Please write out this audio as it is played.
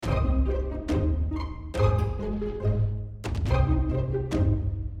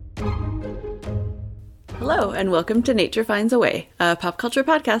Hello, and welcome to Nature Finds a Way, a pop culture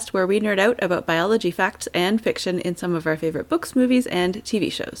podcast where we nerd out about biology facts and fiction in some of our favorite books, movies, and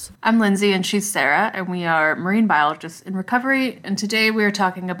TV shows. I'm Lindsay, and she's Sarah, and we are marine biologists in recovery, and today we are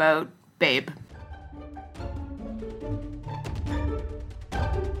talking about Babe.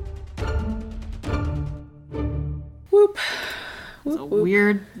 Whoop. It's a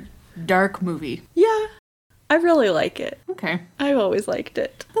weird, dark movie. Yeah, I really like it. Okay. I've always liked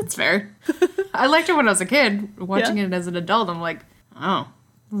it. That's fair. I liked it when I was a kid. Watching it as an adult, I'm like, oh,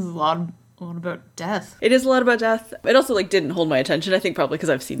 this is a lot about death. It is a lot about death. It also didn't hold my attention, I think probably because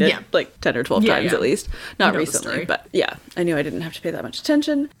I've seen it 10 or 12 times at least. Not recently, but yeah, I knew I didn't have to pay that much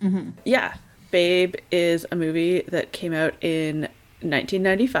attention. Mm-hmm. Yeah, Babe is a movie that came out in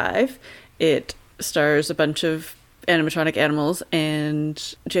 1995. It stars a bunch of animatronic animals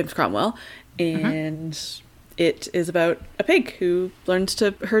and James Cromwell, and it is about a pig who learns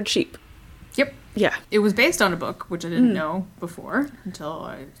to herd sheep. Yep. Yeah. It was based on a book, which I didn't know before until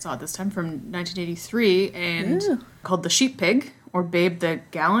I saw it this time, from 1983, and called The Sheep Pig, or Babe the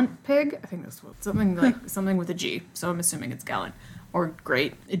Gallant Pig. I think that's something with a G, so I'm assuming it's gallant or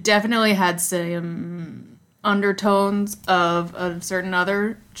great. It definitely had some undertones of a certain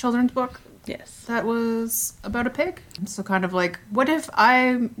other children's book. Yes. That was about a pig. So kind of like, what if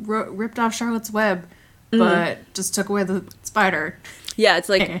I ripped off Charlotte's Web, but just took away the spider? Yeah, it's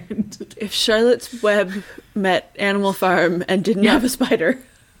like if Charlotte's Web met Animal Farm and didn't have a spider.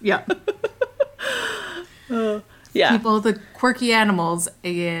 Yeah. Yeah. Keep all the quirky animals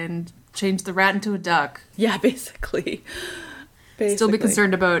and change the rat into a duck. Yeah, basically. Still be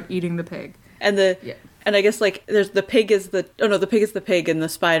concerned about eating the pig. And and I guess there's the pig is the the pig and the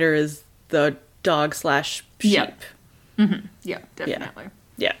spider is the dog / sheep. Yeah. Mm-hmm. Yeah, definitely.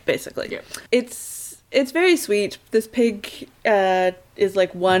 Yeah, basically. Yeah. It's very sweet. This pig is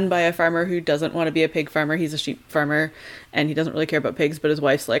won by a farmer who doesn't want to be a pig farmer. He's a sheep farmer, and he doesn't really care about pigs, but his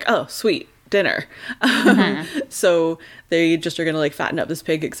wife's like, oh, sweet, dinner. So they just are going to fatten up this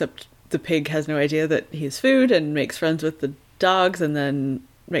pig, except the pig has no idea that he's food and makes friends with the dogs and then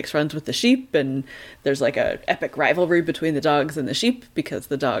makes friends with the sheep. And there's a epic rivalry between the dogs and the sheep because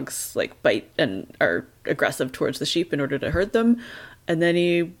the dogs bite and are aggressive towards the sheep in order to herd them. And then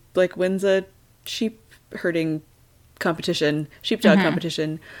he wins a sheep herding competition, sheepdog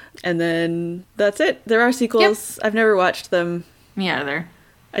competition, and then that's it. There are sequels. I've never watched them. Me either.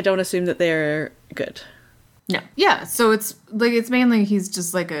 I don't assume that they're good. No. Yeah, so it's mainly he's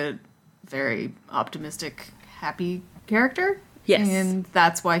just a very optimistic, happy character. Yes. And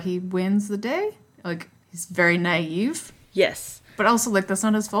that's why he wins the day. He's very naive. Yes. But also that's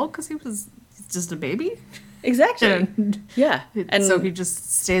not his fault because he's just a baby. Exactly. And and so he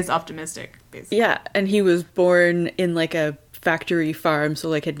just stays optimistic, basically. Yeah, and he was born in a factory farm,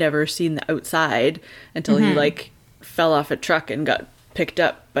 so had never seen the outside until he fell off a truck and got picked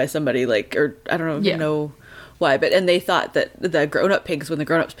up by somebody or I don't know why, and they thought that the grown-up pigs, when the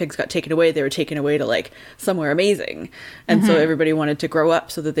grown-up pigs got taken away, they were taken away to somewhere amazing, and so everybody wanted to grow up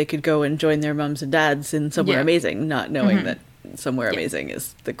so that they could go and join their mums and dads in somewhere amazing, not knowing that somewhere amazing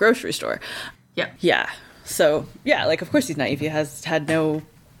is the grocery store. Yeah. So, of course he's naive. He has had no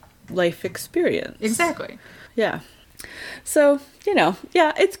life experience. Exactly. Yeah. So,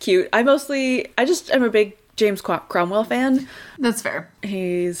 it's cute. I'm a big James Cromwell fan. That's fair.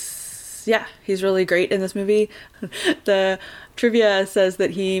 He's really great in this movie. The trivia says that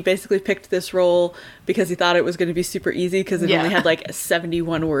he basically picked this role because he thought it was going to be super easy because it only had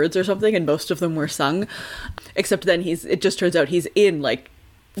 71 words or something and most of them were sung. Except then it just turns out he's in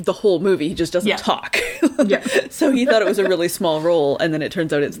the whole movie. He just doesn't talk. So he thought it was a really small role, and then it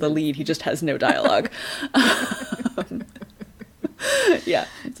turns out it's the lead. He just has no dialogue. So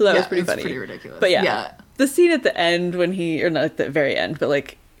that was pretty funny. Pretty ridiculous. But the scene at the end when or not at the very end,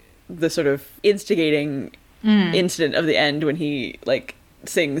 but the sort of instigating incident of the end when he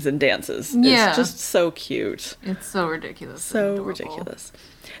sings and dances. It's just so cute. It's so ridiculous. So ridiculous.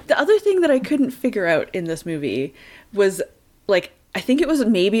 The other thing that I couldn't figure out in this movie was I think it was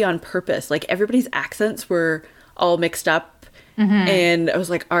maybe on purpose. Everybody's accents were all mixed up. And I was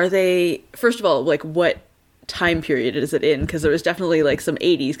like, are they, first of all, what time period is it in? Because there was definitely some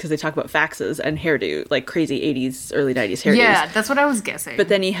 80s, because they talk about faxes and hairdo, crazy 80s, early 90s hairdos. Yeah, that's what I was guessing. But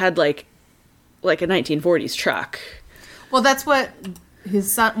then he had a 1940s truck. Well, that's what his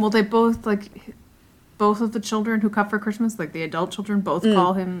son, they both both of the children who come for Christmas, the adult children, both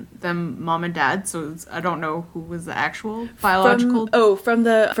call them mom and dad. So I don't know who was the actual biological. From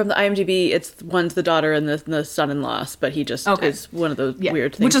the IMDb, it's one's the daughter and the son-in-law, but he just is one of those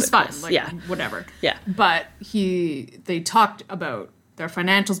weird things. Which is fine. Yeah, whatever. Yeah. But they talked about their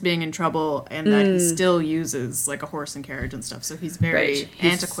financials being in trouble, and that he still uses like a horse and carriage and stuff. So he's very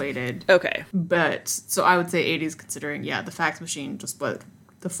antiquated. Okay. But so I would say 80s, considering the fax machine, just what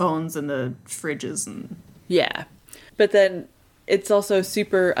the phones and the fridges and Yeah. But then it's also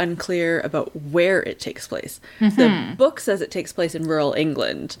super unclear about where it takes place. The book says it takes place in rural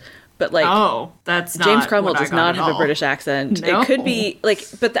England, but like that's not James Cromwell what I does got not at have a all. British accent. No. It could be like,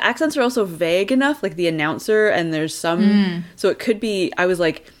 but the accents are also vague enough, like the announcer, and there's some, so it could be, I was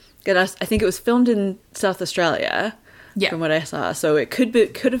like, I think it was filmed in South Australia, from what I saw. So it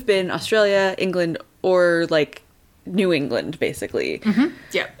could have been Australia, England, or like New England, basically.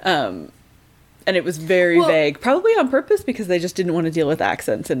 Yeah. And it was very vague, probably on purpose because they just didn't want to deal with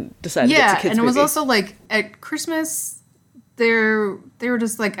accents and decided it's a kids' and it was movie. also like at Christmas, they were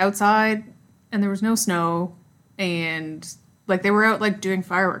just like outside, and there was no snow, and like they were out like doing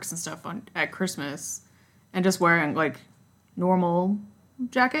fireworks and stuff at Christmas, and just wearing like normal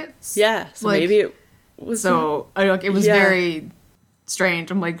jackets. Yeah, so like, maybe it was. It was very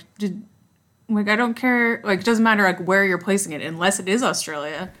strange. I'm like, I don't care. Like, it doesn't matter like where you're placing it, unless it is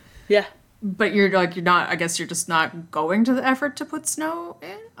Australia. Yeah. But you're not. I guess you're just not going to the effort to put snow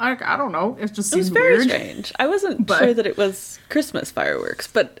in. I don't know. It just seems very weird. strange. I wasn't sure that it was Christmas fireworks,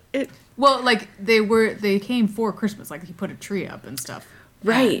 but it. Well, like they came for Christmas. Like he put a tree up and stuff.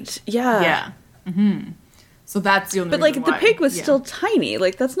 Right. Yeah. So that's the only. But like reason the why. pig was still tiny.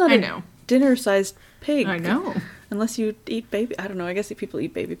 Like that's not a dinner-sized pig. I know. Unless you eat baby. I don't know. I guess if people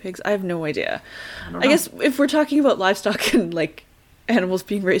eat baby pigs, I have no idea. I guess if we're talking about livestock and like animals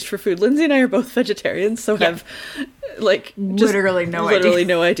being raised for food, Lindsay and I are both vegetarians, so have like literally no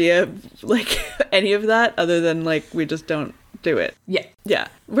idea like any of that, other than like we just don't do it. Yeah,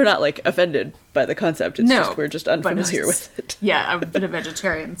 we're not like offended by the concept. It's just we're just unfamiliar with it. Yeah, I've been a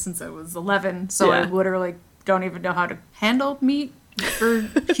vegetarian since I was 11, so I literally don't even know how to handle meat for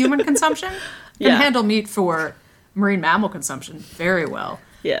human consumption. I can handle meat for marine mammal consumption very well.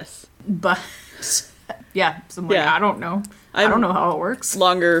 Yes, but so I'm like, I don't know. I don't know how it works.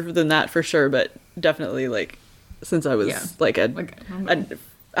 Longer than that for sure, but definitely like since I was like I don't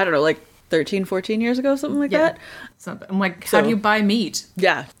know, like 13, 14 years ago, something like that. I'm like, how do you buy meat?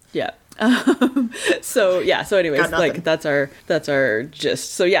 Yeah. So anyways, like that's our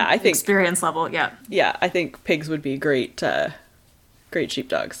gist. So yeah, I think experience level. Yeah, I think pigs would be great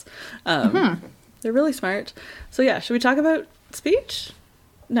sheepdogs. They're really smart. So yeah, should we talk about speech?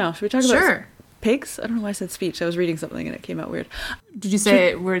 No, should we talk about pigs? I don't know why I said speech. I was reading something and it came out weird. Did you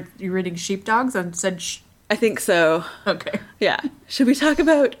say were you reading sheepdogs and said? I think so. Okay. Yeah. Should we talk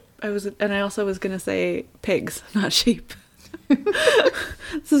about? I also was gonna say pigs, not sheep.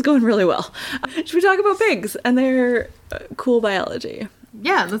 This is going really well. Should we talk about pigs and their cool biology?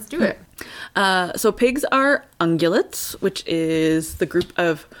 Yeah, let's do it. So pigs are ungulates, which is the group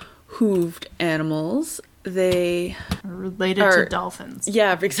of hooved animals. They are related to dolphins.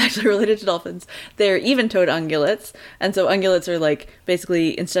 Yeah, exactly, related to dolphins. They're even-toed ungulates, and so ungulates are like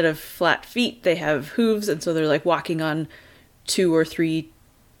basically instead of flat feet, they have hooves, and so they're like walking on 2 or 3,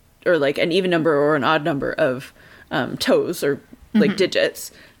 or like an even number or an odd number of toes or like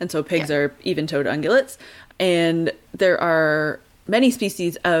digits, and so pigs are even-toed ungulates. And there are many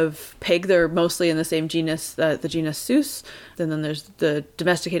species of pig. They're mostly in the same genus, the genus Sus. And then there's the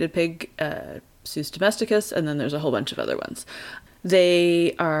domesticated pig, Sus domesticus, and then there's a whole bunch of other ones.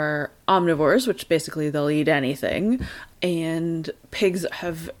 They are omnivores, which basically they'll eat anything. And pigs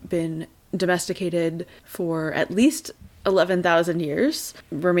have been domesticated for at least 11,000 years.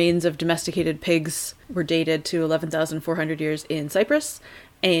 Remains of domesticated pigs were dated to 11,400 years in Cyprus,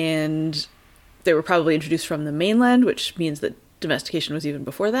 and they were probably introduced from the mainland, which means that domestication was even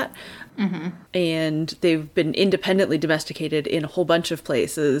before that. And they've been independently domesticated in a whole bunch of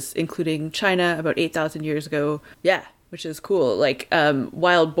places, including China about 8,000 years ago. Yeah, which is cool. Like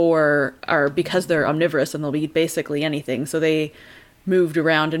wild boar are, because they're omnivorous and they'll eat basically anything, so they moved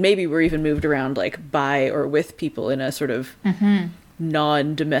around, and maybe were even moved around like by or with people in a sort of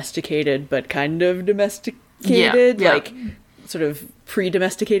non-domesticated but kind of domesticated, like sort of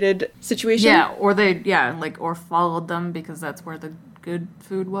pre-domesticated situation. Yeah, or or followed them because that's where the good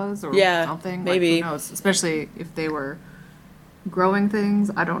food was, or something. Maybe. Like, who knows? Especially if they were growing things.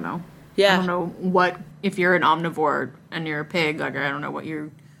 I don't know. Yeah. I don't know what, if you're an omnivore and you're a pig, like I don't know what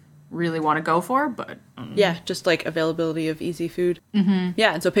you really want to go for, but yeah, just like availability of easy food.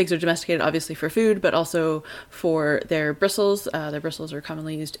 Yeah, and so pigs are domesticated obviously for food, but also for their bristles. Their bristles are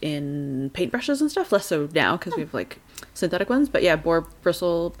commonly used in paintbrushes and stuff, less so now because we have like synthetic ones, but yeah, boar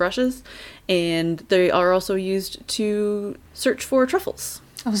bristle brushes. And they are also used to search for truffles.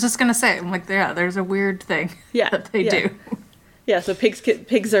 I was just gonna say, I'm like, there's a weird thing that they do. Yeah, so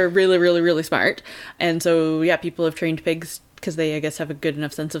pigs are really, really, really smart. And so, yeah, people have trained pigs because they, I guess, have a good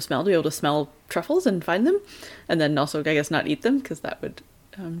enough sense of smell to be able to smell truffles and find them. And then also, I guess, not eat them because that would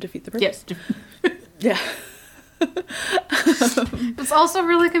defeat the purpose. Yes. Yeah. It's also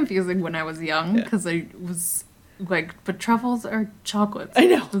really confusing when I was young because I was like, but truffles are chocolates. I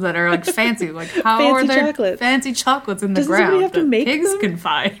know. That are like fancy. Like, how Fancy are there chocolates. fancy chocolates in the Does ground somebody have to that make pigs them? can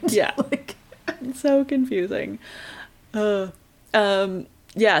find? Yeah. Like, It's so confusing.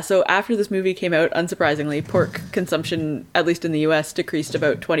 Yeah, so after this movie came out, unsurprisingly, pork consumption, at least in the US, decreased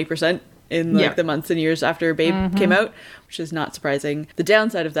about 20% in like the months and years after Babe came out, which is not surprising. The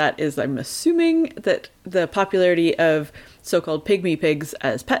downside of that is I'm assuming that the popularity of so-called pygmy pigs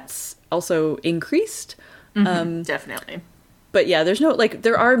as pets also increased. definitely. But yeah, there's no, like,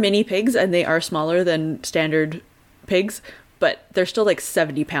 there are mini pigs and they are smaller than standard pigs, but they're still like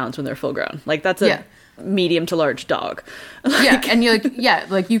 70 pounds when they're full grown. Like, that's a medium to large dog. Yeah, and you're like,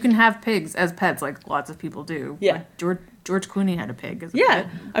 like you can have pigs as pets, like lots of people do. Yeah. Like George Clooney had a pig as a Yeah, pet.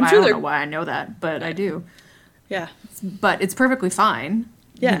 I'm I sure don't they're- know why I know that, but I do. Yeah. But it's perfectly fine.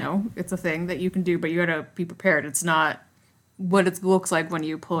 Yeah. You know, it's a thing that you can do, but you gotta be prepared. It's not what it looks like when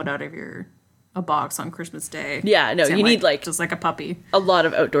you pull it out of a box on Christmas Day. Yeah, no, Same you need, like- just like a puppy. A lot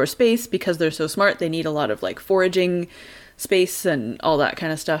of outdoor space because they're so smart. They need a lot of like foraging space and all that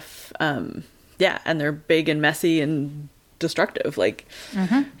kind of stuff. Yeah, and they're big and messy and destructive. Like,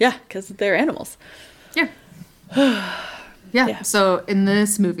 yeah, because they're animals. Yeah. Yeah. So in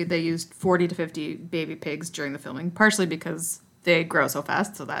this movie, they used 40 to 50 baby pigs during the filming, partially because they grow so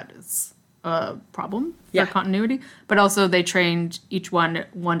fast, so that is a problem for continuity. But also they trained each one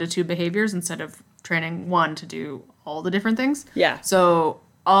to two behaviors instead of training one to do all the different things. Yeah. So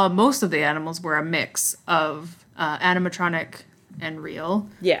most of the animals were a mix of animatronic and real.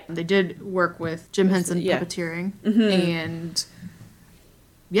 Yeah. They did work with Jim Henson puppeteering and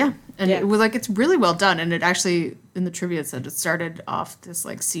it was like, it's really well done. And it actually, in the trivia, it said it started off this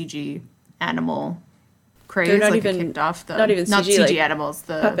like CG animal craze. They're not like even- it kicked off the not even CG, like, animals,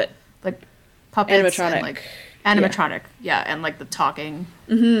 the puppet. like puppets Animatronic. and like animatronic, and like the talking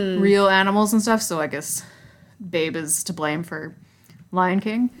real animals and stuff. So I guess Babe is to blame for Lion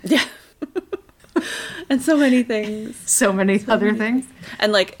King. Yeah. And so many things. So many other things.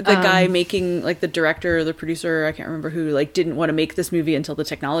 And like the guy making, like the director or the producer, I can't remember who, like didn't want to make this movie until the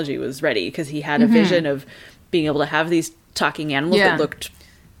technology was ready because he had a vision of being able to have these talking animals that looked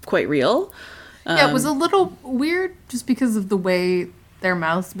quite real. Yeah, it was a little weird just because of the way their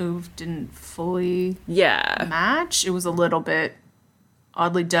mouths moved didn't fully Yeah. match. It was a little bit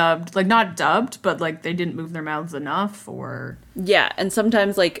oddly dubbed. Like, not dubbed, but like they didn't move their mouths enough or... Yeah, and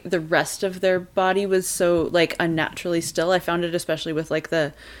sometimes like the rest of their body was so like unnaturally still. I found it especially with like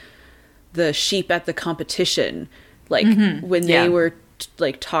the sheep at the competition, like when they were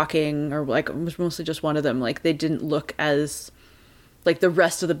like talking, or like it was mostly just one of them, like they didn't look as, like the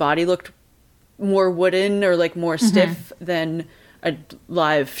rest of the body looked more wooden or like more stiff than a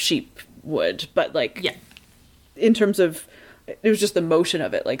live sheep would. But like in terms of, it was just the motion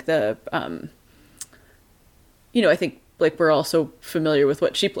of it, like the you know, I think like we're all so familiar with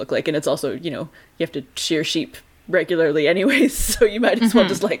what sheep look like, and it's also, you know, you have to shear sheep regularly anyways, so you might as well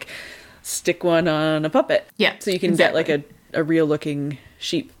just like stick one on a puppet. Yeah, So you can get like a real looking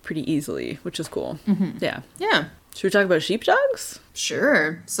sheep pretty easily, which is cool. Yeah. Yeah. Should we talk about sheepdogs?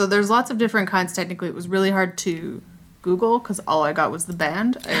 Sure. So there's lots of different kinds. Technically, it was really hard to Google because all I got was the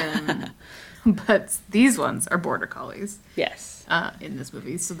band. But these ones are border collies Yes. in this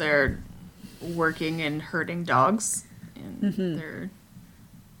movie. So they're working and herding dogs. And they're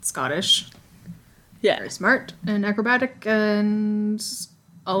Scottish. Yeah. Very smart and acrobatic and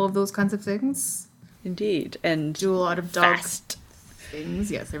all of those kinds of things. Indeed. And Do a lot of dog fast.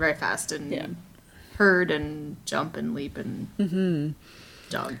 things. Yes, they're very fast and herd and jump and leap and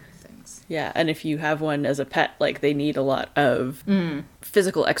dog things. Yeah, and if you have one as a pet, like they need a lot of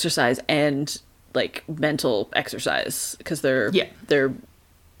physical exercise and like mental exercise because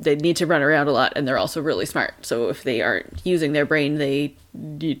they need to run around a lot, and they're also really smart. So if they aren't using their brain, they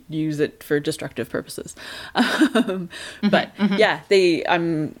use it for destructive purposes. But yeah, they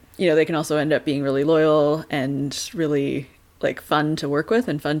you know, they can also end up being really loyal and really like fun to work with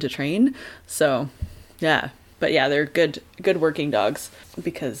and fun to train. So yeah, but yeah, they're good working dogs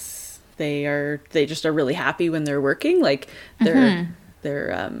because they just are really happy when they're working. Like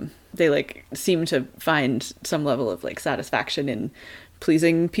they like seem to find some level of like satisfaction in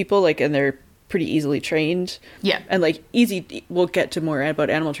pleasing people, like, and they're pretty easily trained. Yeah. And like easy, we'll get to more about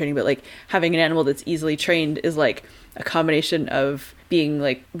animal training, but like having an animal that's easily trained is like a combination of being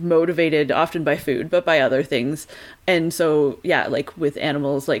like motivated often by food but by other things. And so yeah, like with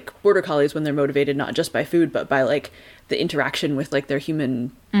animals like border collies, when they're motivated not just by food but by like the interaction with like their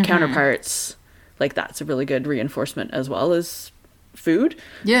human counterparts, like that's a really good reinforcement as well as food.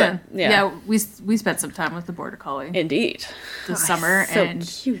 Yeah. But, yeah. We spent some time with the border collie Indeed. this summer, so and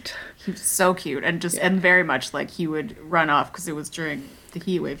cute. he was so cute, and just and very much like he would run off because it was during the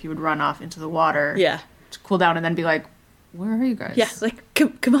heat wave. He would run off into the water, Yeah. to cool down, and then be like, "Where are you guys? Yeah, like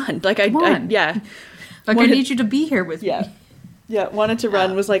come on. Like Come I on. yeah. like wanted- I need you to be here with Yeah. me." Yeah, wanted to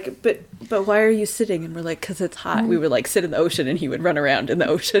run, was like, but why are you sitting? And we're like, because it's hot. We would like sit in the ocean, and he would run around in the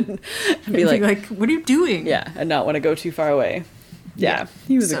ocean and be like, "What are you doing?" yeah, and not want to go too far away. Yeah,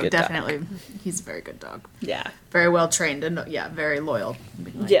 he was so a good definitely, dog. he's a very good dog. Yeah. Very well trained and very loyal.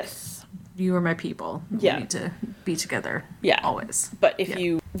 Being like, Yes. you are my people. Yeah. We need to be together. Yeah. Always. But if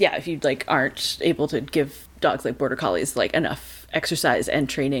you like aren't able to give dogs like border collies like enough exercise and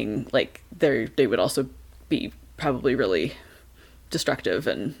training, like they would also be probably really destructive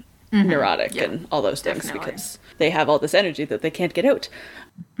and neurotic Yeah, and all those things definitely. because they have all this energy that they can't get out.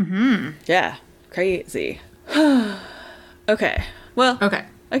 Yeah, crazy. Okay, well, Okay.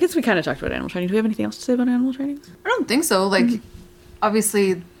 I guess we kind of talked about animal training. Do we have anything else to say about animal training? I don't think so. Like,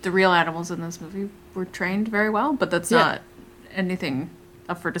 obviously, the real animals in this movie were trained very well, but that's Yeah. not anything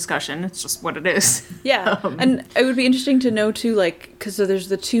up for discussion. It's just what it is. Yeah, and it would be interesting to know too, like, because so there's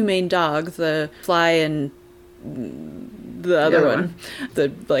the two main dogs, the Fly and the other other one,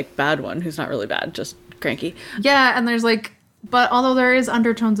 the like bad one who's not really bad, just cranky. Yeah, and there's like, but although there is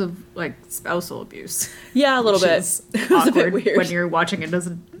undertones of like spousal abuse, Yeah, a little which bit. is It was a bit awkward weird. when you're watching it as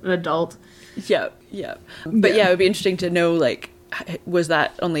an adult. Yeah, yeah. But yeah, it would be interesting to know, like,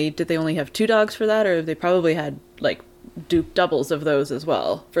 did they only have two dogs for that, or they probably had like doubles of those as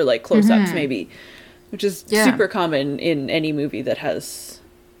well for like close-ups maybe, which is Yeah. super common in any movie that has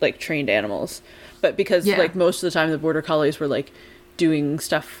like trained animals. But because like most of the time the border collies were like doing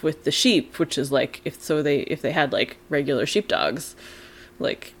stuff with the sheep, which is like if they had like regular sheep dogs,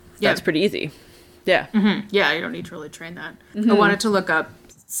 like that's pretty easy. Yeah. Yeah, you don't need to really train that. I wanted to look up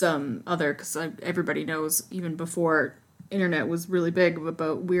some other, because everybody knows even before internet was really big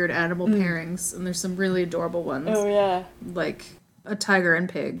about weird animal pairings, and there's some really adorable ones. Oh yeah. Like a tiger and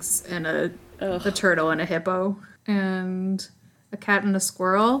pigs, and a turtle and a hippo, and a cat and a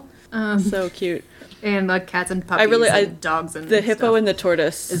squirrel, So cute. and like cats and puppies, and dogs and the hippo stuff and the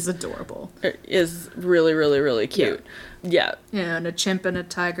tortoise is adorable. is really, really, really cute. Yeah. And a chimp and a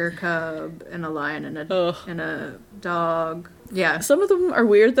tiger cub, and a lion and Ugh. a dog. Yeah. Some of them are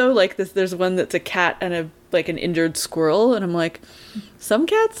weird though. Like there's one that's a cat and an injured squirrel, and I'm like, some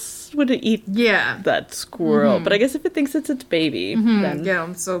cats would eat Yeah. that squirrel, but I guess if it thinks it's its baby, then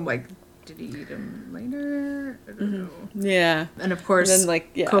Yeah, so like, did he eat him later? I don't know. yeah, And of course, And then, like,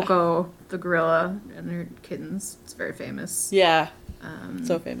 yeah. Coco the gorilla and her kittens. It's very famous. yeah,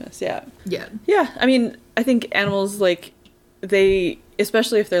 so famous. Yeah, Yeah. yeah. I mean, I think animals like they,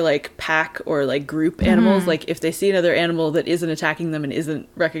 especially if they're like pack or like group animals, like if they see another animal that isn't attacking them and isn't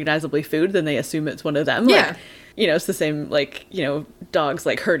recognizably food, then they assume it's one of them. Yeah. Like, it's the same, like, dogs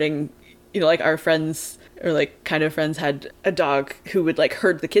like herding, like our friends or like kind of friends had a dog who would like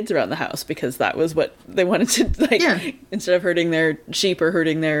herd the kids around the house because that was what they wanted to like. Yeah. Instead of herding their sheep or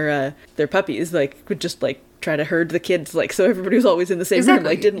herding their puppies, like would just like try to herd the kids, like, so everybody was always in the same room, Exactly.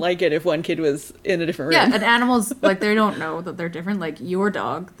 like didn't like it if one kid was in a different room. Yeah, and animals, like, they don't know that they're different. Like, your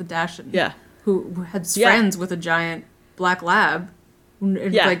dog, the Dashin, Yeah. who had Yeah. friends with a giant black lab,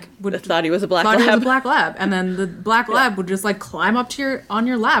 Yeah, like, thought he was a black thought he was a lab. black lab, and then the black lab would just, like, climb up to on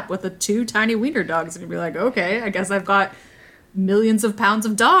your lap with the two tiny wiener dogs, and you'd be like, okay, I guess I've got millions of pounds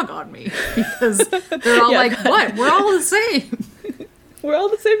of dog on me, because they're all Yeah. like, what? We're all the same. We're all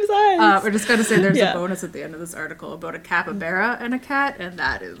the same size. We're just going to say there's Yeah. a bonus at the end of this article about a capybara and a cat, and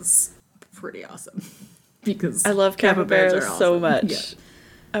that is pretty awesome. Because I love capybaras are so awesome. much. Yeah.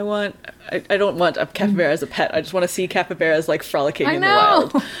 I don't want a capybara as a pet. I just want to see capybaras like frolicking I in know.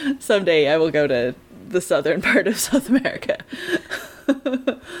 the wild. Someday I will go to the southern part of South America.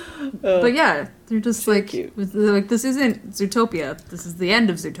 But yeah, they're just like, cute. like, this isn't Zootopia. This is the end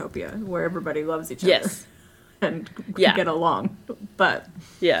of Zootopia, where everybody loves each other Yes. and Yeah. get along. But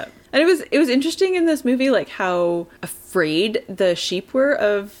Yeah. And it was interesting in this movie like how afraid the sheep were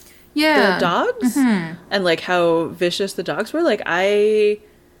of yeah, the dogs and like how vicious the dogs were. Like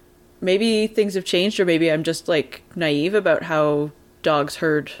maybe things have changed, or maybe I'm just like naive about how dogs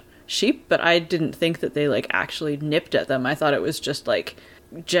herd sheep, but I didn't think that they like actually nipped at them. I thought it was just like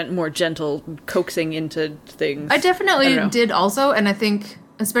more gentle coaxing into things. I I don't definitely know. did also, and I think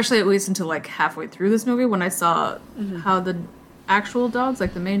especially at least until like halfway through this movie when I saw how the actual dogs,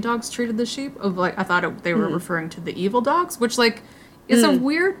 like the main dogs, treated the sheep. Of like, I thought they were referring to the evil dogs, which like is a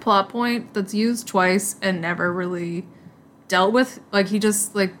weird plot point that's used twice and never really dealt with. Like he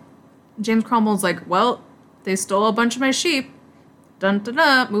just like James Cromwell's like, well, they stole a bunch of my sheep. Dun dun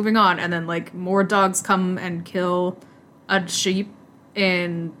dun. Moving on, and then like more dogs come and kill a sheep,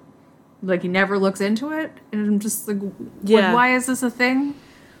 and like he never looks into it, and I'm just like, why is this a thing?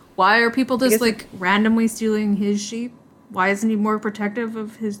 Why are people just like randomly stealing his sheep? Why isn't he more protective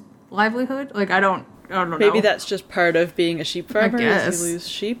of his livelihood? Like I don't know. Maybe that's just part of being a sheep farmer. I guess. Is you lose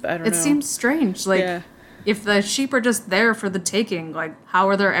sheep. I don't know. It seems strange. Like if the sheep are just there for the taking, like how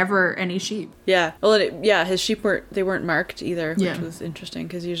are there ever any sheep? Yeah. Well, his sheep weren't marked either, which was interesting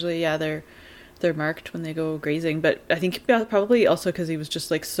because usually, they're marked when they go grazing. But I think probably also because he was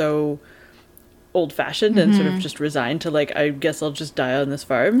just like so old-fashioned and sort of just resigned to like, I guess I'll just die on this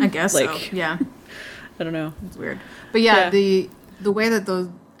farm. I guess like, so. Yeah. I don't know. It's weird. But the way that those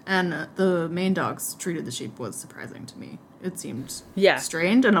and the main dogs treated the sheep was surprising to me. It seemed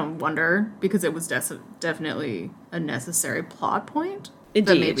strange, and I wonder because it was definitely a necessary plot point. Indeed.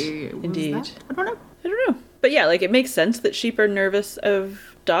 That maybe it was that. I don't know. But yeah, like it makes sense that sheep are nervous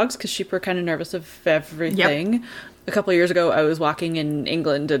of dogs because sheep are kind of nervous of everything. Yep. A couple of years ago, I was walking in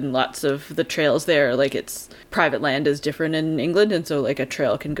England, and lots of the trails there, like it's private land is different in England, and so like a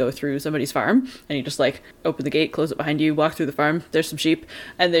trail can go through somebody's farm, and you just like open the gate, close it behind you, walk through the farm. There's some sheep,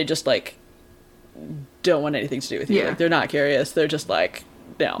 and they just like don't want anything to do with you. Like, they're not curious. They're just like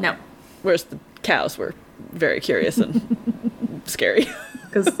no. Whereas the cows were very curious and scary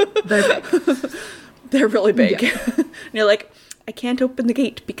because they're big. They're really big. And you're like, I can't open the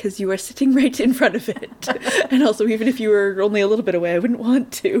gate because you are sitting right in front of it. And also, even if you were only a little bit away, I wouldn't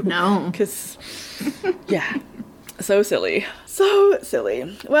want to. No. Because, so silly. So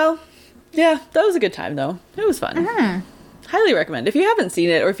silly. Well, yeah, that was a good time, though. It was fun. Mm-hmm. Highly recommend. If you haven't seen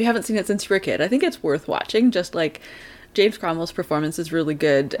it, or if you haven't seen it since you were a kid, I think it's worth watching. Just like, James Cromwell's performance is really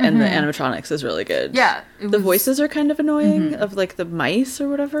good, and the animatronics is really good. Yeah. The voices are kind of annoying, of like the mice or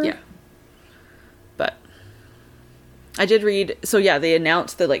whatever. Yeah. But I did read, so they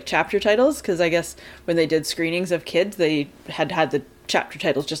announced the like chapter titles, because I guess when they did screenings of kids, they had the chapter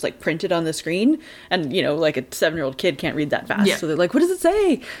titles just like printed on the screen, and you know, like a 7-year-old kid can't read that fast, so they're like, what does it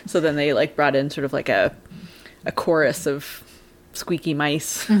say? So then they like brought in sort of like a chorus of squeaky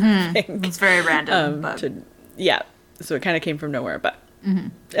mice. It's very random, but so it kind of came from nowhere, but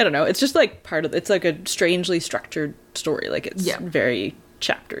I don't know, it's just like it's like a strangely structured story, like it's very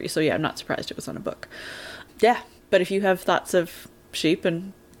chaptery, so I'm not surprised it was on a book. But if you have thoughts of sheep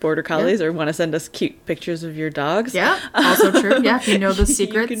and border collies, or want to send us cute pictures of your dogs, also true. If you know the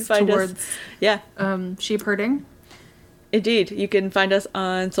secrets you can find towards sheep herding. Indeed. You can find us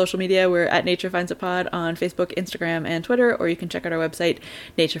on social media. We're at Nature Finds a Pod on Facebook, Instagram, and Twitter, or you can check out our website,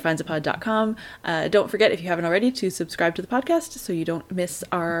 naturefindsapod.com. Don't forget, if you haven't already, to subscribe to the podcast so you don't miss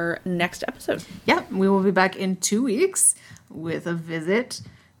our next episode. We will be back in 2 weeks with a visit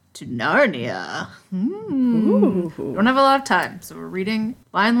to Narnia. Don't have a lot of time, so we're reading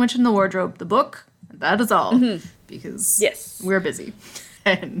Lion, the Witch, and the Wardrobe, the book, and that is all, because we're busy.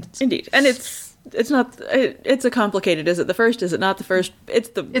 And indeed. And it's a complicated, is it the first, is it not the first?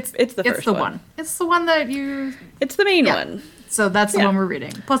 It's the first one. It's the one that you... It's the main one. So that's the one we're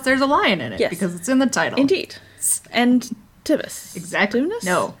reading. Plus there's a lion in it, because it's in the title. Indeed. And Tivis. Exactly. Tumnus?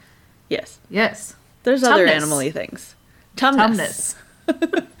 No. Yes. Tumnus. There's other animal-y things. Tumnus.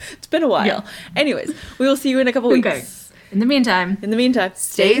 It's been a while. Anyways, we will see you in a couple weeks. In the meantime,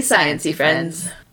 stay sciencey, friends.